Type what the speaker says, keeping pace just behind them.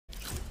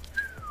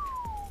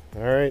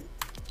All right.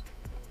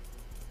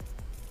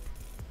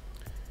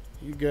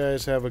 You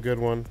guys have a good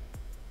one.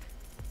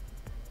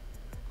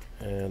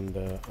 And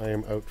I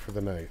am out for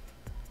the night.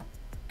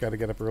 Got to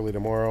get up early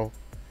tomorrow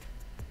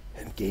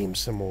and game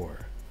some more.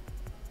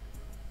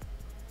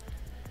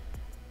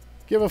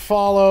 Give a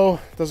follow.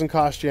 Doesn't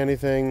cost you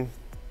anything.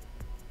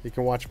 You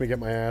can watch me get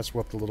my ass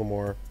whooped a little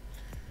more.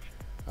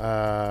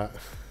 The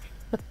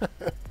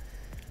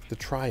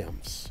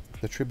triumphs,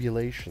 the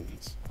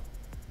tribulations,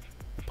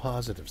 the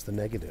positives, the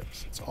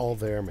negatives. It's all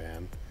there,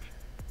 man.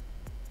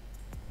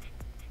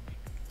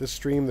 This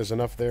stream, there's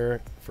enough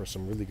there for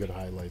some really good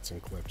highlights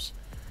and clips.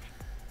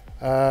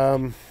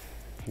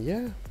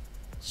 Yeah.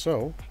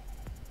 So,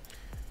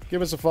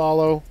 give us a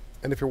follow.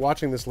 And if you're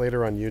watching this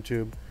later on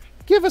YouTube,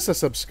 give us a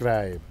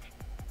subscribe.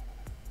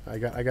 I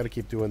got to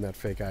keep doing that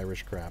fake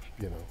Irish crap,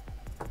 you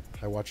know.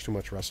 I watch too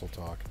much Wrestle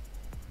Talk.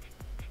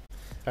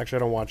 Actually, I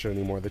don't watch it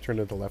anymore. They turned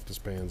into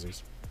leftist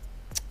pansies.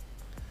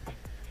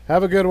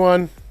 Have a good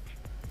one.